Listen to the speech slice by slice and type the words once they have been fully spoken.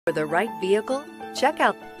For the right vehicle, check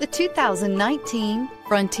out the 2019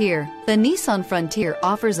 Frontier. The Nissan Frontier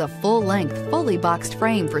offers a full-length, fully boxed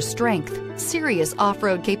frame for strength, serious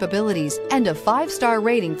off-road capabilities, and a 5-star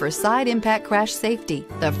rating for side impact crash safety.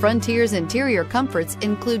 The Frontier's interior comforts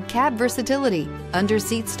include cab versatility,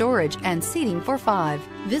 under-seat storage, and seating for 5.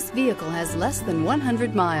 This vehicle has less than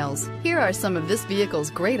 100 miles. Here are some of this vehicle's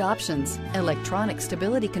great options: electronic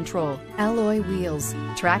stability control, alloy wheels,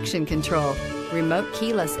 traction control, remote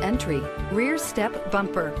keyless entry, rear step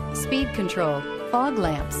bumper, speed control, fog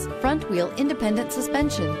lamps, front wheel independent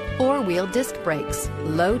suspension, 4-wheel disc brakes,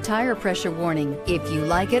 low tire pressure warning. If you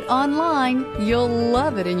like it online, you'll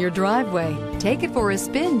love it in your driveway. Take it for a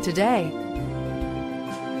spin today.